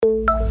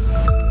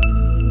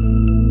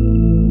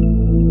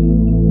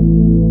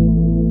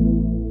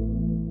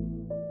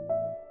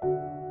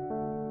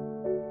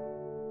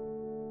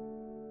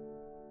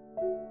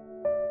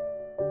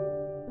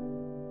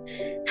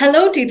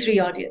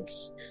T3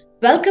 audience.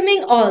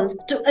 Welcoming all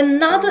to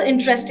another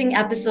interesting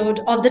episode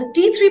of the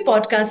T3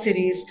 podcast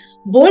series,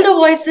 Bolder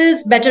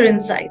Voices, Better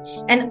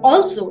Insights, and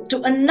also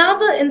to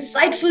another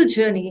insightful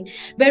journey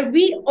where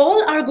we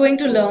all are going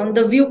to learn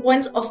the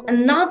viewpoints of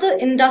another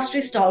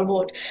industry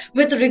stalwart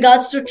with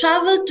regards to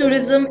travel,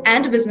 tourism,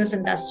 and business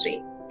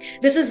industry.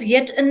 This is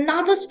yet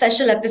another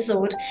special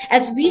episode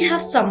as we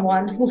have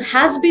someone who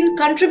has been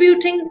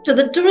contributing to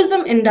the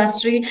tourism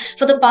industry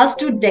for the past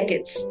 2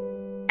 decades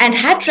and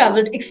had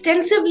traveled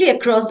extensively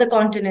across the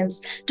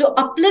continents to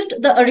uplift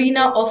the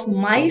arena of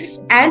MICE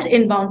and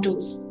inbound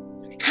tours.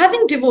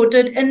 Having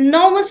devoted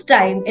enormous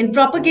time in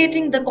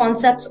propagating the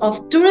concepts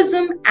of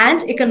tourism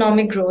and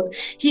economic growth,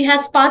 he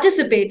has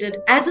participated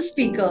as a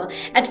speaker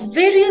at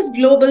various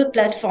global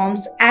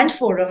platforms and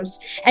forums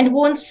and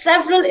won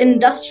several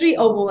industry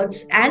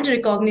awards and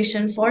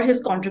recognition for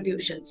his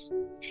contributions.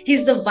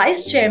 He's the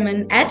Vice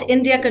Chairman at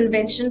India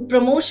Convention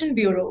Promotion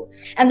Bureau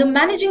and the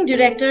Managing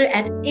Director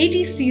at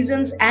 80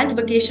 Seasons and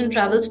Vacation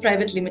Travels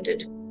Private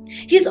Limited.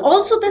 He's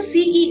also the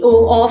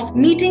CEO of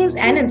Meetings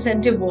and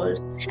Incentive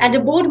World and a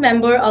board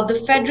member of the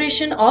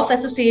Federation of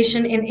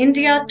Association in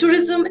India,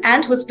 Tourism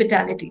and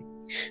Hospitality.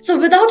 So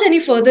without any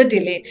further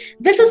delay,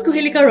 this is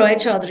Kuhilika Roy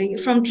Chaudhary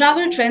from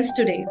Travel Trends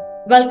Today.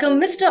 Welcome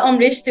Mr.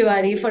 Amaresh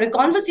Tiwari for a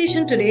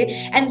conversation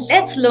today, and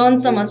let's learn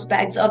some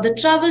aspects of the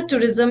travel,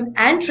 tourism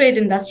and trade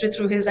industry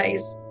through his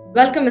eyes.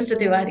 Welcome Mr.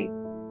 Tiwari.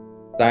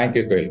 Thank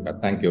you, Kuhilika.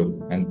 Thank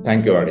you. And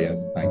thank you,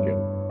 audience. Thank you.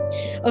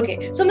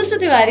 Okay, so Mr.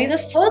 Tiwari, the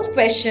first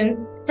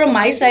question from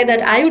my side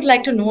that I would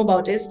like to know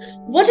about is,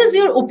 what is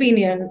your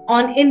opinion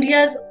on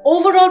India's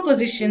overall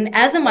position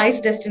as a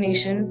MICE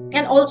destination,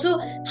 and also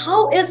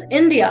how is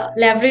India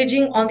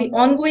leveraging on the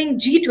ongoing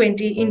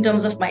G20 in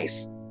terms of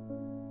MICE?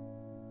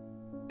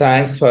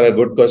 Thanks for a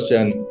good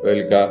question,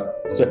 Kuhilika.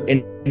 So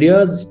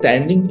India's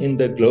standing in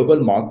the global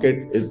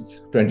market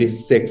is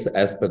 26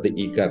 as per the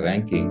ICA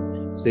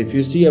ranking. So if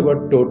you see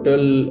our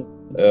total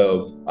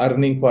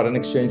foreign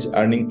exchange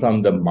earning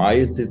from the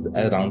MICE is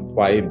around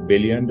 $5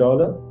 billion.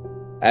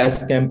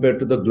 As compared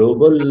to the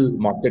global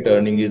market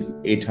earning is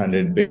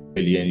 800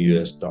 billion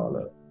US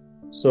dollar.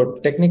 So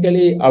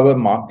technically our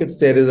market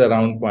share is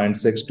around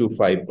 0.6 to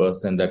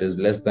 5%, that is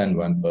less than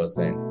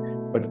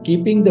 1%. But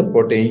keeping the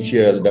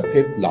potential, the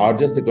fifth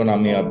largest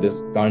economy of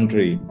this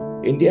country,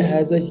 India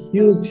has a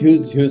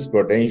huge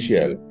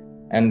potential.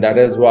 And that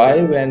is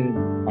why when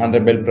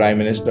Honorable Prime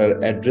Minister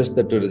addressed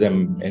the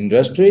tourism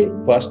industry,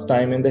 first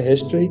time in the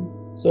history,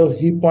 so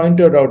he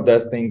pointed out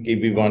this thing,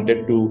 we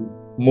wanted to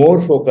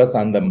more focus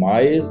on the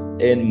MICE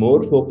and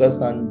more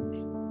focus on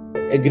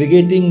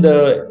aggregating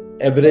the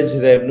average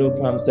revenue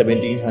from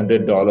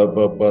 $1,700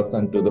 per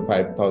person to the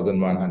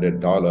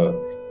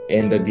 $5,100.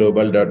 And the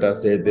global data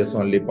says this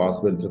only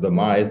possible through the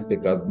MICE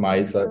because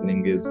MICE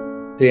earning is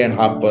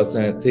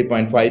 3.5%,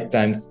 3.5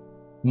 times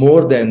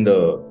more than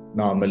the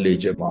normal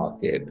leisure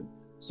market.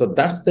 So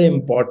that's the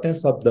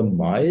importance of the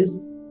MICE.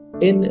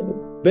 And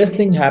best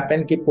thing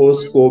happened ki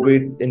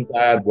post-COVID,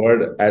 entire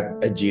world at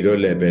a zero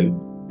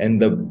level. And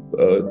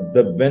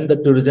when the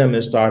tourism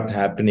start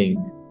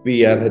happening,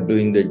 we are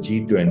doing the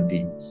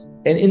G20.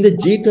 And in the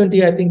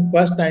G20, I think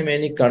first time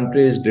any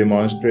country is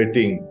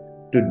demonstrating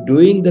to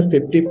doing the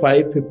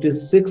 55,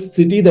 56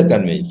 city the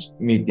convention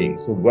meeting.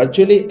 So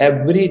virtually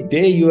every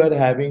day you are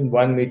having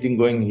one meeting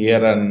going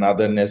here and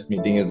another next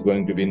meeting is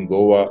going to be in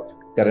Goa,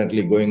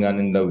 currently going on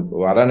in the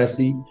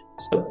Varanasi.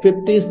 So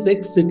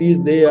 56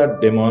 cities they are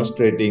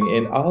demonstrating,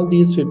 and all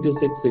these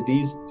 56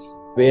 cities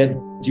where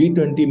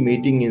G20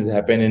 meeting is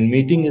happening, and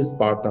meeting is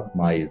part of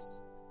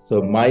MICE.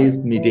 So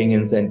MICE meeting,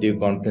 incentive,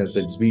 conference,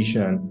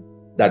 exhibition,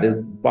 that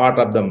is part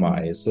of the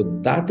MICE. So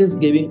that is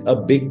giving a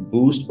big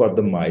boost for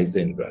the MICE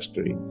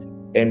industry.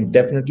 And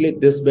definitely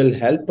this will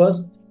help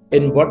us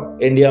in what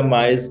India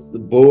MICE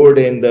board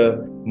and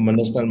the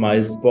national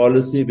MICE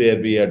policy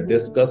where we are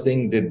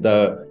discussing did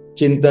the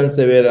Chintan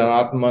Sever and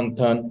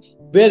Atmanthan,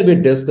 where we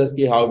discuss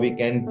how we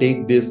can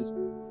take this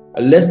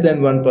less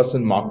than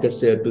 1% market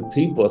share to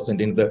 3%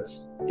 in the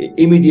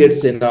immediate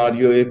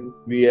scenario. If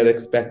we are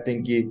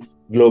expecting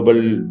global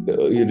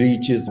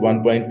reach is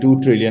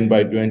 1.2 trillion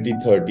by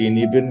 2030, and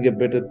even get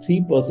better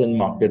 3%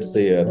 market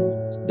share,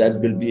 that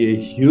will be a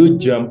huge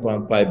jump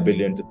from $5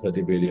 billion to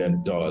 $30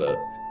 billion.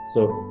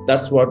 So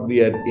that's what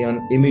we are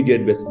on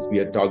immediate basis we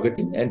are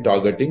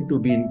targeting to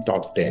be in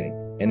top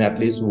 10 and at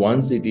least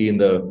one city in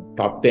the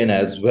top 10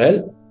 as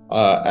well.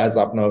 As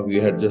of now, we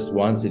had just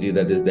one city,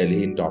 that is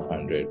Delhi, in top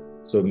 100.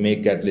 So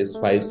make at least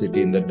 5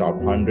 cities in the top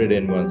 100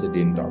 and 1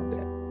 city in top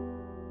 10.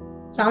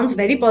 Sounds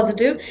very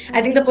positive.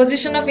 I think the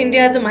position of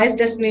India as a MICE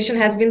destination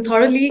has been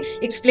thoroughly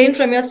explained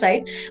from your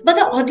side. But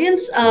the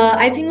audience,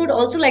 I think, would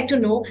also like to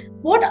know,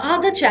 what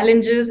are the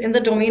challenges in the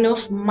domain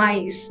of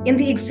MICE in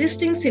the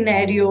existing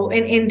scenario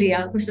in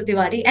India, Mr.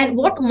 Tiwari, and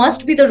what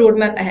must be the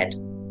roadmap ahead?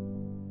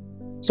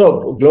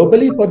 So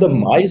globally for the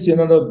MICE,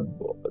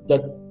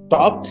 the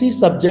top 3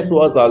 subject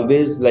was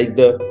always like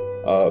the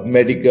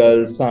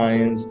medical,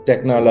 science,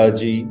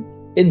 technology.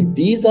 In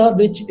these are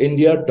which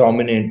India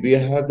dominant. We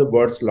have the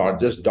world's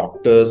largest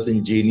doctors,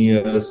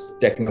 engineers,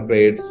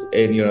 technocrats,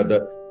 and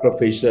the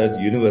professors,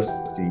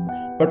 university.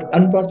 But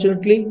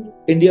unfortunately,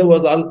 India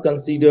was all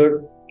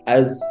considered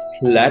as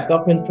lack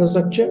of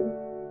infrastructure,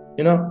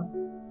 you know,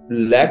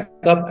 lack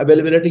of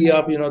availability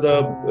of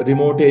the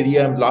remote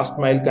area and last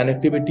mile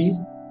connectivities.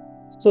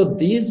 So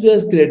these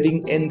were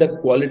creating in the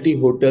quality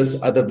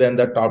hotels other than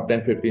the top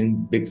 10,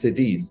 15 big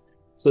cities.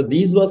 So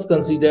these was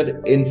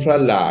considered infra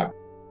lag,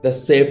 the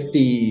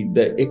safety,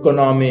 the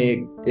economic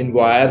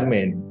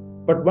environment.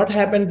 But what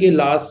happened in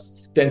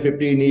last 10,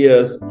 15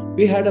 years,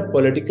 we had a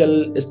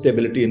political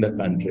stability in the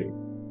country.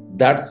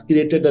 That's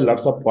created a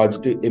lots of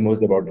positive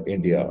emotions about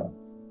India.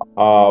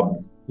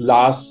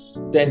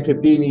 Last 10,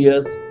 15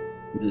 years,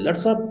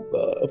 lots of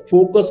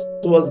focus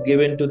was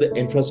given to the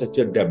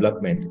infrastructure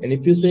development. And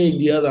if you say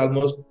India,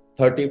 almost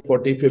 30,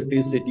 40,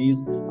 50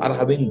 cities are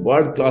having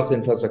world-class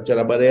infrastructure.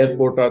 Our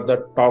airport are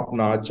the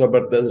top-notch,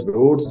 but the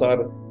roads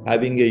are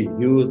having a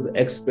huge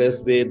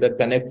expressway. The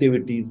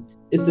connectivities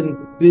is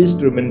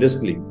increased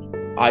tremendously.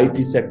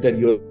 IT sector,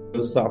 your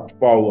soft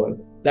power,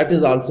 that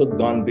is also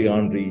gone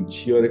beyond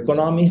reach. Your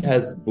economy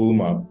has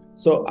boomed up.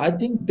 So I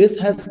think this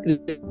has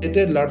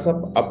created lots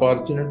of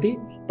opportunity.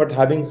 But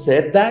having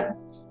said that,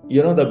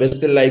 the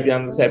best like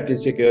on the safety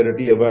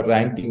security, our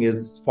ranking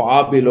is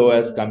far below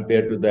as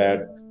compared to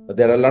that.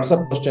 There are lots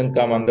of questions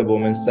come on the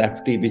women's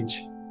safety,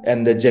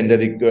 and the gender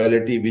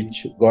equality,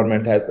 which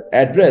government has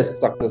addressed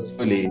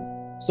successfully.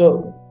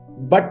 So,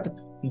 but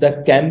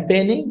the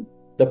campaigning,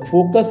 the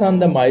focus on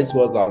the MICE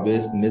was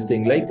always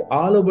missing. Like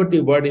all over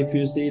the world, if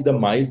you see the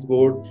MICE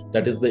board,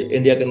 that is the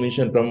India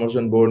Convention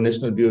Promotion Board,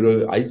 National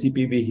Bureau,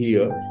 ICPB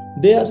here,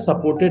 they are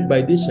supported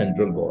by the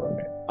central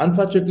government.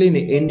 Unfortunately, in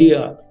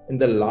India, in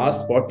the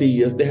last 40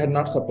 years, they had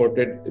not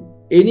supported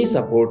any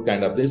support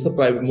kind of. This is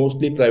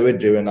mostly private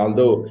driven,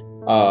 although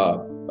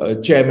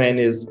chairman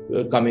is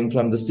coming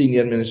from the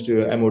senior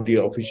ministry MOT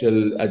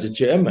official as a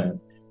chairman,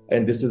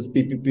 and this is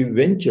PPP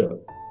venture.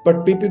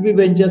 But PPP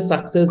venture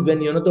success when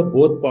the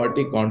both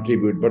party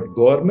contribute, but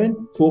government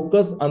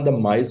focus on the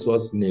MICE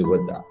was never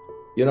that.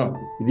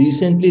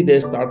 Recently they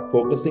start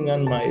focusing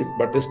on MICE,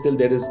 but still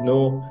there is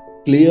no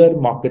clear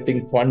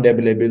marketing fund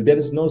available. There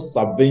is no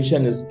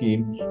subvention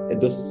scheme. If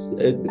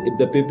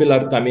the people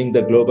are coming,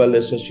 the global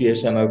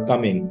association are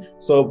coming.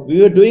 So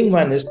we were doing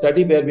one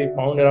study where we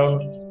found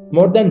around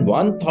more than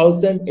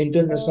 1,000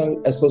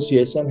 international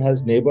association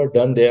has never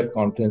done their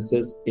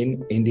conferences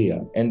in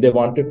India, and they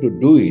wanted to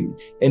do it.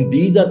 And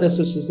these are the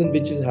association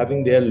which is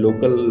having their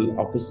local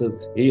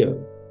offices here.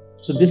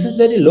 So this is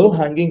very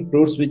low-hanging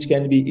fruits which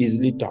can be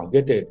easily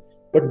targeted.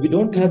 But we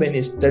don't have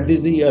any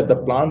strategy or the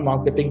plan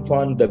marketing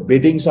fund, the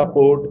bidding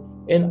support,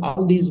 and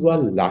all these were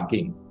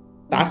lacking.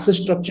 Tax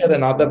structure,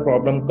 another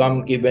problem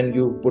come when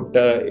you put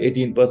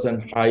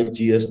 18% high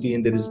GST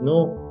and there is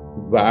no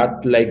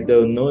VAT, like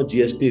the no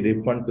GST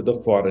refund to the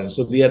foreign.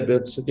 So we are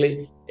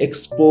basically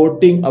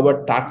exporting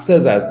our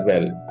taxes as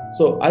well.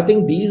 So I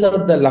think these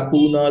are the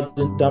lacunas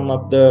in terms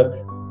of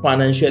the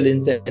financial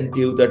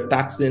incentive, the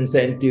tax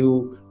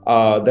incentive,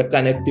 the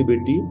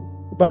connectivity.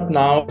 But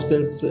now,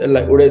 since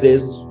like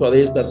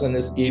Swadesh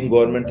Darshan scheme,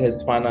 government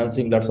has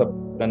financing lots of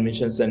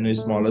conventions in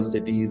smaller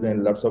cities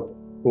and lots of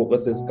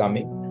focus is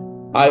coming.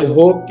 I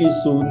hope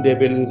soon they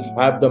will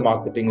have the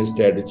marketing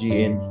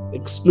strategy and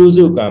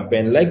exclusive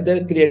campaign. Like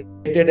they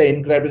created an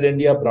Incredible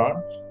India brand,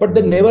 but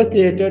they never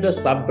created a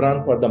sub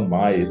brand for the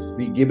MICE.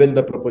 We given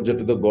the proposal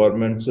to the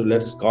government, so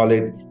let's call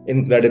it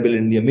Incredible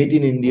India, Meet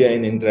in India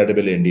and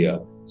Incredible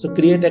India. So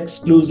create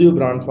exclusive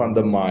brand from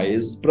the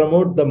MICE,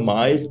 promote the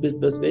MICE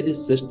with this very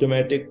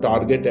systematic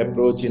target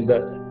approach in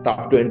the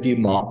top 20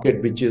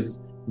 market, which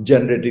is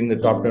generating the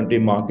top 20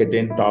 market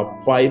in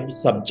top 5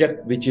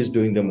 subject, which is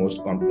doing the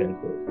most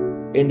conferences.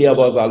 India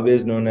was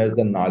always known as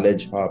the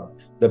knowledge hub,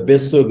 the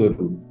Biswa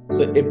Guru.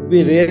 So if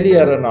we really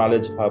are a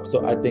knowledge hub,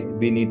 so I think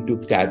we need to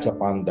catch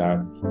up on that,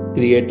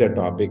 create a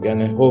topic,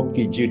 and I hope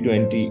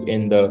G20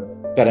 in the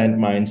current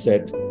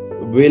mindset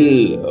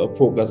will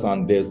focus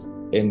on this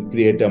and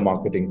create a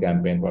marketing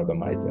campaign for the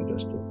MICE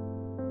industry.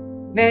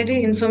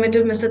 Very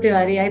informative, Mr.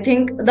 Tiwari. I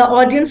think the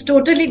audience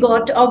totally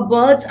got a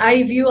bird's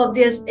eye view of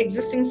this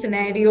existing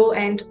scenario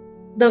and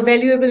the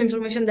valuable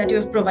information that you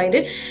have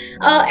provided.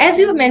 As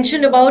you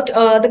mentioned about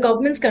the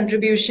government's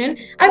contribution,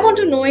 I want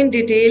to know in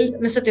detail,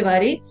 Mr.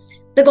 Tiwari,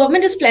 the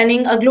government is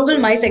planning a global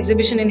MICE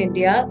exhibition in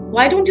India.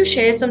 Why don't you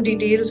share some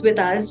details with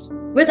us,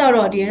 with our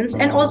audience,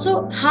 and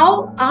also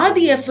how are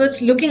the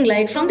efforts looking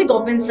like from the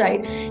government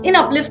side in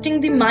uplifting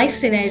the MICE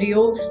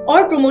scenario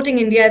or promoting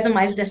India as a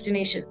MICE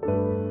destination?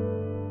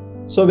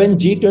 So when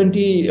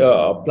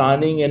G20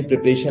 planning and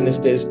preparation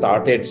stage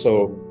started,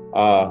 so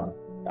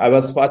I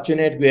was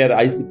fortunate where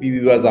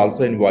ICPB was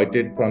also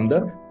invited from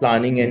the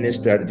planning and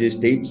strategy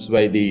stage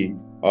by the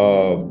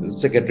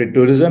Secretary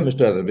Tourism,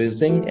 Mr. Arvind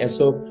Singh. And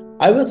so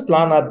I was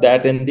plan of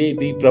that, and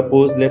we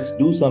proposed let's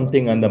do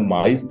something on the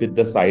MICE with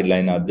the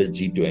sideline of the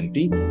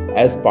G20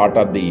 as part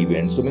of the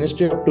event. So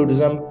Ministry of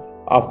Tourism,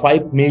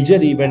 5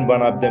 major event,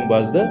 one of them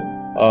was the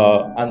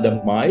on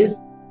the MICE.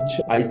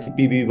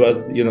 ICPB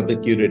was, the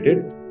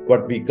curated,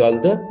 what we call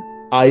the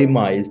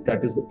iMice,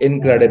 that is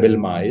incredible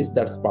mice.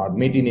 That's part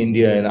made in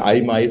India, and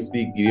iMice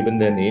we given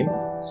the name.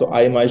 So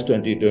iMice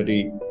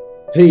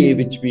 2023,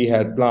 which we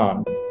had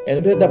planned,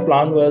 and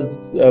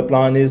the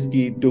plan is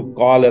to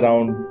call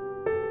around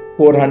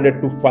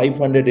 400 to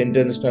 500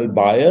 international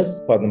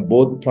buyers for them,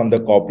 both from the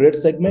corporate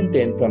segment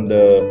and from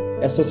the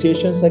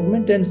association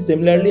segment, and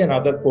similarly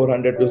another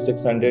 400 to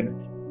 600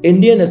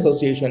 Indian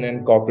association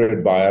and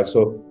corporate buyers.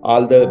 So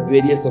all the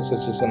various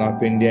associations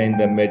of India in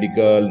the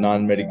medical,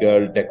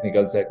 non-medical,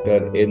 technical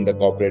sector in the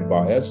corporate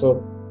buyers.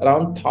 So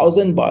around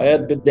 1,000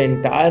 buyers with the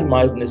entire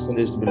mice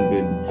nationalist will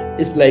win.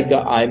 It's like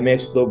a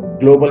IMAX, the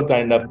global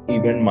kind of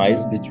event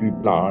mice which we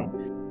plan.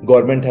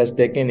 Government has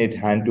taken it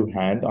hand to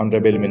hand.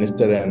 Honorable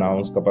Minister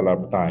announced couple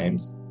of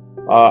times.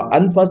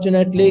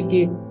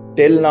 Unfortunately,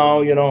 till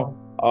now,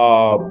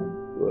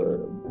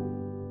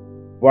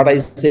 what I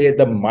say,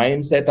 the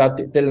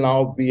mindset till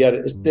now, we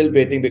are still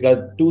waiting because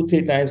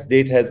 2-3 times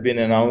date has been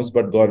announced,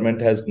 but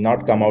government has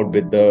not come out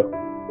with the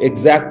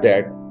exact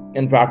date.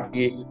 In fact,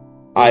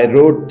 I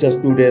wrote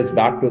just 2 days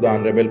back to the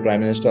Honorable Prime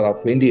Minister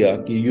of India,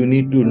 you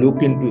need to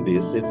look into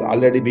this. It's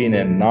already been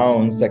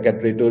announced.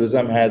 Secretary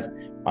Tourism has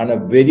on a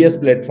various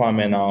platform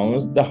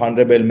announced. The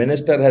Honorable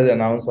Minister has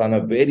announced on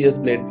a various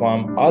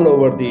platform all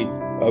over the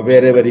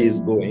wherever he is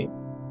going.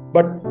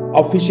 But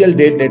official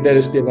date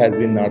letter still has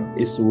been not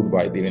issued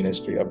by the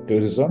Ministry of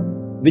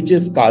Tourism, which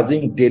is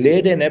causing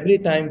delayed. And every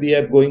time we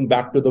are going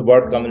back to the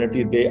world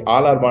community, they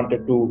all are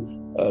wanted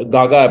to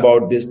gaga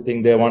about this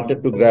thing. They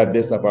wanted to grab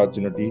this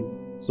opportunity.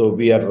 So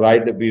we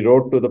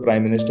wrote to the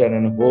Prime Minister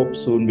and hope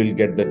soon we'll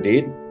get the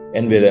date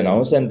and will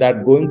announce. And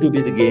that going to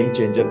be the game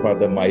changer for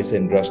the mice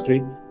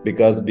industry,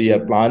 because we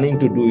are planning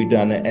to do it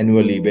on an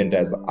annual event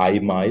as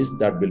iMice.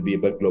 That will be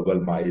a global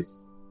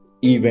mice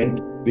event,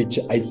 which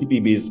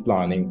ICPB is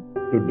planning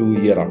to do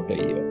year after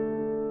year.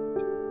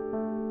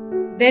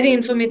 Very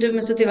informative,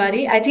 Mr.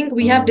 Tiwari. I think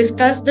we have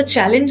discussed the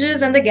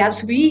challenges and the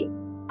gaps we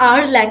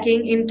are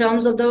lacking in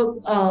terms of the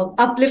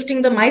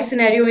uplifting the mice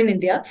scenario in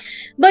India.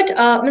 But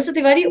Mr.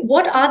 Tiwari,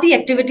 what are the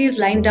activities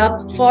lined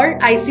up for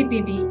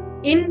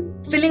ICPB in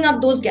filling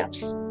up those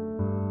gaps?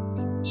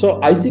 So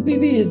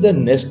ICPB is a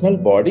national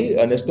body,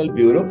 a national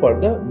bureau for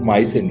the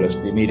mice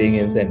industry, meeting,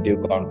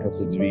 incentive, conference,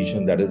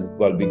 exhibition. That is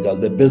what we call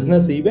the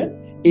business event.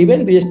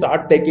 Even we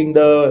start taking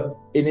the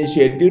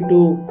initiative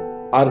to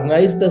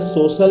organize the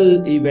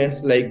social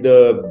events like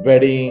the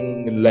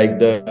wedding, like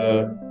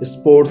the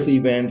sports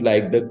event,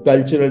 like the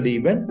cultural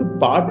event, to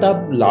part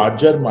of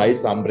larger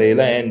mice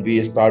umbrella, and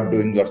we start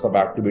doing lots of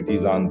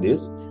activities on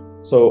this.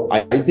 So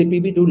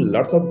ICPB do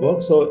lots of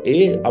work. So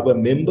our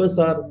members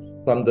are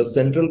from the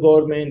central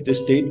government, the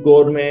state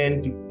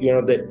government,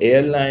 the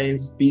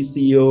airlines,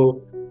 PCO,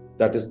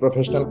 that is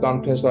professional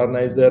conference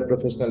organizer,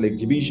 professional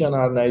exhibition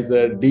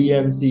organizer,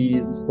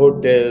 DMCs,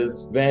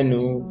 hotels,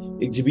 venue,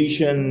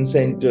 exhibition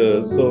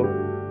centers. So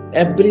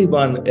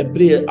everyone,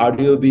 every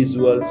audio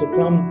visual, so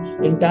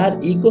from entire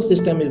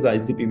ecosystem is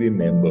ICPB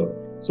member.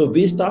 So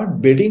we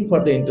start bidding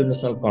for the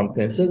international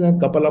conferences, and a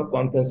couple of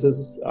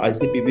conferences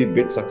ICPB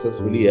bid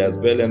successfully as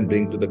well and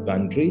bring to the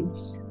country.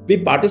 We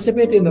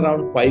participate in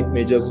around 5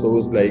 major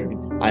shows like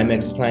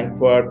IMAX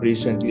Frankfurt.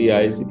 Recently,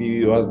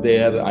 ICPB was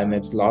there,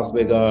 IMAX Las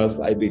Vegas,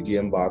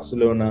 IBTM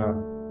Barcelona,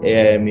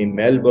 AIME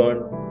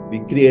Melbourne. We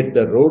create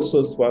the road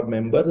shows for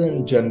members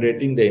and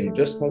generating the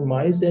interest for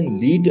mice and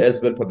lead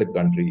as well for the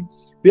country.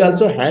 We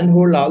also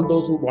handhold all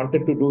those who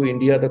wanted to do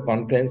India, the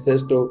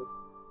conferences, to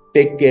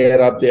take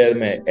care of their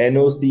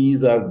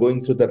NOCs, are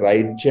going through the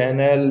right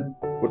channel,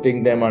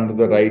 putting them under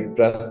the right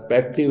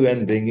perspective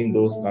and bringing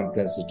those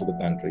conferences to the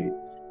country.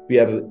 We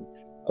are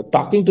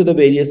talking to the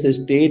various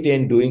state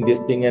and doing this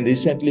thing. And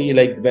recently,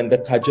 like when the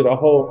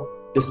Khajuraho,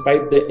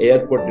 despite the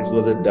airport, it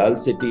was a dull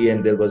city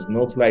and there was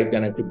no flight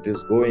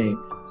connectivities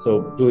going.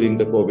 So during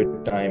the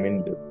COVID time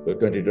in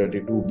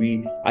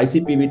 2022,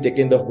 ICPB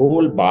taken the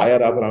whole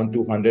buyer of around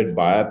 200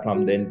 buyer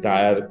from the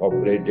entire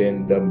corporate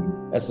and the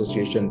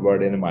association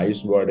world and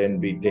MICE world,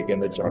 and we taken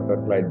the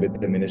charter flight with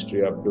the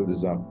Ministry of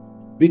Tourism.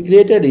 We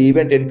created an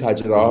event in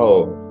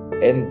Khajuraho,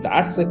 and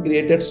that's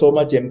created so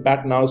much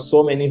impact. Now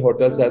so many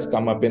hotels has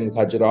come up in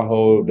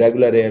Khajuraho,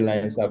 regular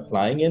airlines are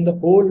flying, and the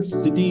whole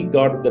city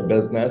got the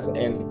business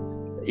and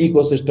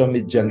ecosystem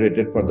is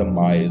generated for the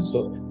mice.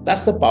 So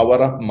that's the power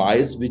of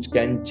mice, which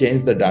can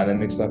change the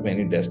dynamics of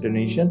any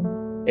destination.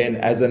 And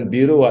as a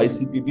bureau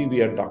ICPB,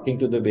 we are talking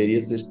to the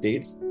various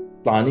states,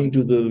 planning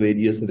to the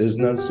various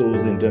regional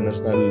shows,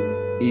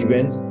 international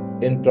events,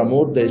 and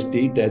promote the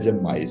state as a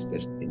mice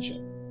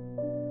destination.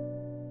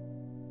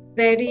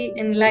 Very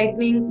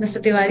enlightening,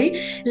 Mr.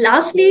 Tiwari.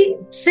 Lastly,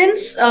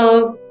 since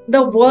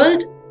the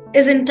world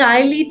is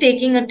entirely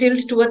taking a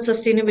tilt towards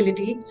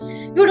sustainability,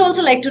 we would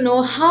also like to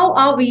know, how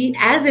are we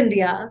as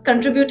India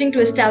contributing to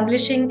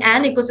establishing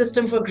an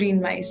ecosystem for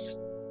green mice?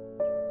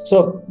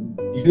 So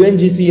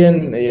UNGC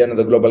and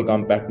the Global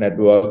Compact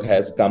Network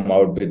has come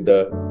out with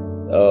the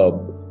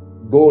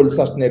goals,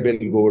 sustainable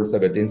goals,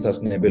 17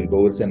 sustainable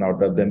goals, and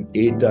out of them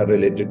 8 are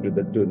related to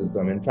the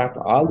tourism. In fact,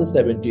 all the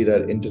 17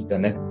 are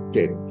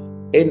interconnected.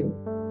 In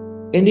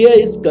India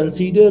is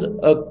considered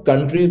a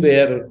country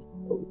where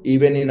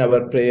even in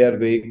our prayer,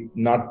 we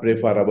not pray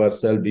for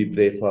ourselves, we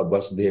pray for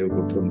Vasudhaiva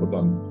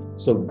Kutumbakam.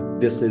 So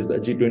this is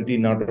G20,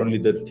 not only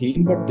the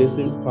theme, but this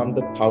is from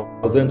the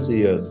thousands of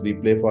years. We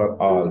pray for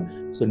all.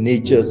 So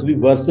natures, we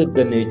worship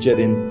the nature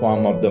in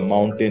form of the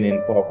mountain,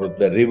 in form of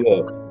the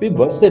river. We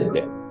worship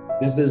them.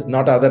 This is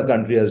not other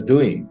countries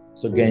doing.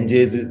 So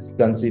Ganges is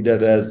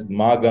considered as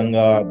Ma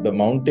Ganga, the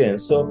mountain.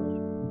 So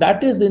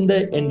that is in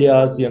the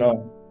India's,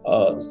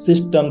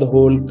 system, the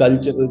whole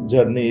cultural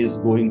journey is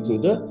going through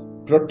the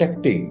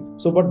protecting.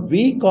 So what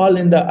we call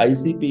in the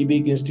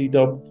ICPB, instead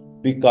of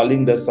we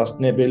calling the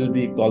sustainable,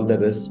 we call the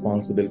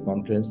responsible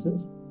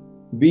conferences.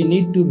 We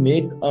need to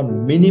make a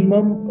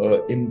minimum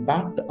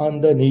impact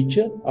on the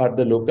nature or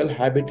the local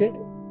habitat.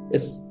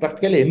 It's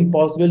practically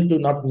impossible to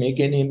not make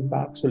any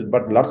impact. So,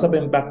 but lots of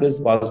impact is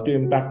positive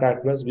impact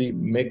across. We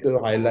make a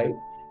highlight.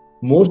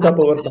 Most of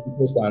our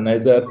conference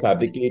organizer,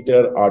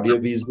 fabricator,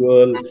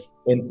 audiovisual,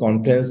 and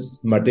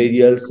conference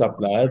material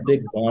supplier, they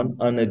gone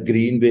on a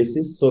green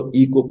basis. So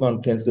eco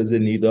conferences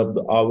in need of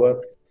the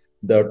hour.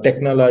 The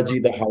technology,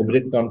 the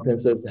hybrid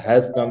conferences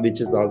has come,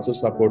 which is also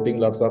supporting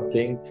lots of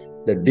things.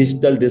 The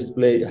digital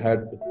display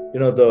had,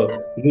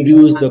 the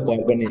reduce the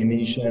carbon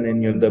emission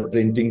in the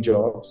printing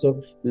job.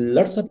 So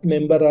lots of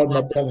member are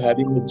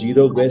having a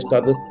zero waste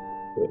or the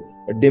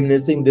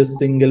diminishing this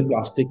single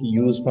plastic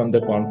use from the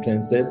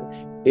conferences.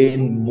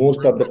 In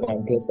most of the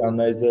conference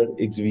organizer,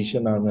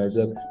 exhibition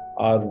organizer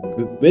are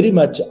very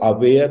much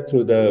aware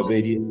through the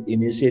various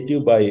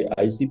initiative by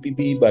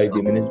ICPB, by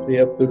the Ministry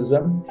of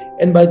Tourism,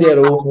 and by their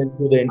own and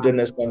through the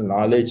international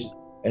knowledge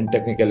and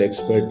technical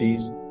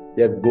expertise.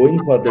 They are going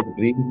for the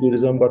green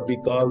tourism, what we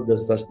call the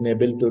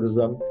sustainable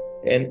tourism,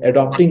 and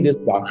adopting this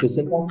practice.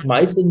 In fact,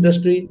 MICE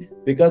industry,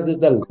 because it's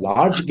the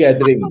large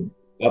gathering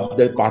of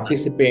the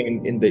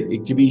participant in the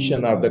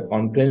exhibition or the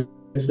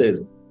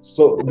conferences,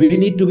 so we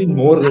need to be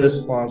more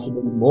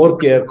responsible, more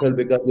careful,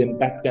 because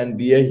impact can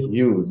be a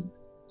huge.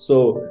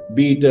 So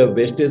be it a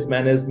wastage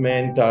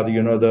management or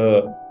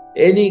the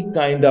any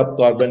kind of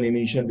carbon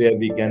emission where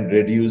we can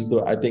reduce.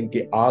 So I think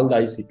all the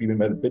ICP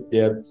members with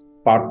their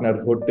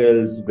partner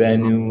hotels,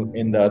 venue,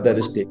 and the other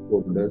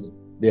stakeholders,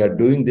 they are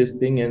doing this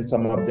thing, and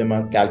some of them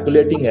are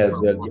calculating as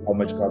well how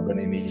much carbon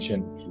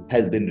emission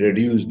has been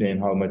reduced and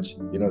how much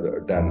they're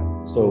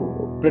done.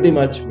 So pretty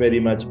much, very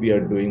much, we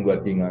are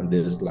working on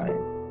this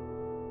line.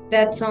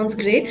 That sounds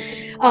great.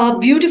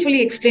 Beautifully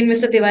explained,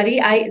 Mr.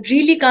 Tiwari. I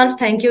really can't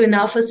thank you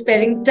enough for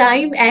sparing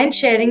time and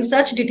sharing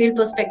such detailed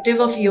perspective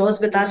of yours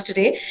with us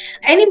today.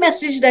 Any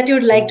message that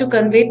you'd like to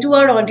convey to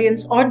our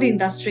audience or the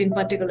industry in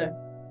particular?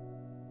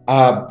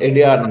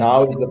 India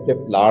now is the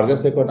fifth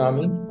largest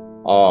economy,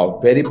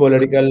 very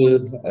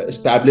political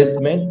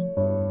establishment.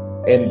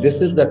 And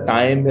this is the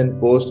time in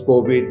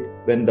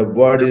post-COVID when the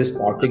world is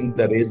starting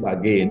the race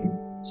again.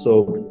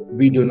 So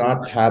we do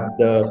not have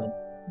the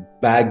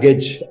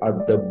baggage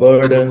or the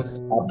burdens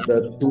of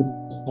the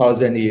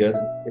 2000 years.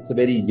 It's a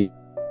very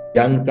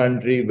young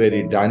country,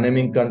 very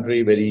dynamic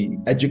country, very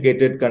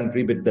educated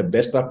country with the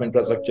best of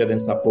infrastructure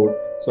and support.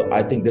 So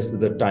I think this is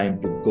the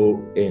time to go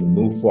and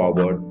move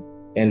forward.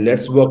 And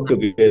let's work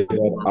together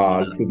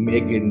all to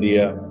make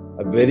India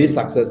a very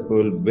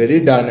successful,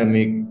 very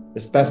dynamic,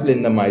 especially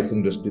in the MICE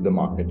industry, the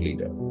market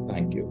leader.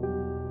 Thank you.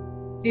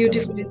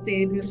 Beautifully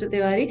said, Mr.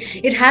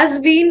 Tiwari. It has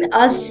been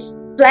a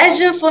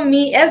pleasure for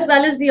me as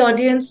well as the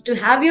audience to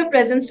have your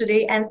presence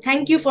today, and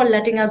thank you for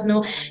letting us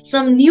know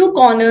some new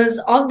corners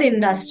of the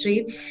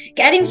industry,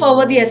 carrying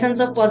forward the essence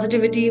of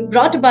positivity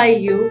brought by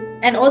you,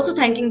 and also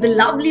thanking the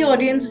lovely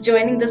audience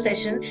joining the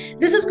session.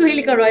 This is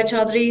Kuhilika Roy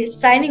Chaudhary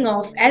signing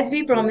off, as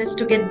we promise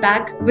to get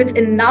back with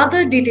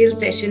another detailed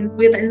session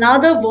with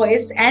another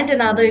voice and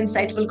another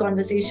insightful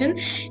conversation.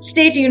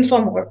 Stay tuned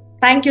for more.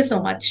 Thank you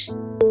so much.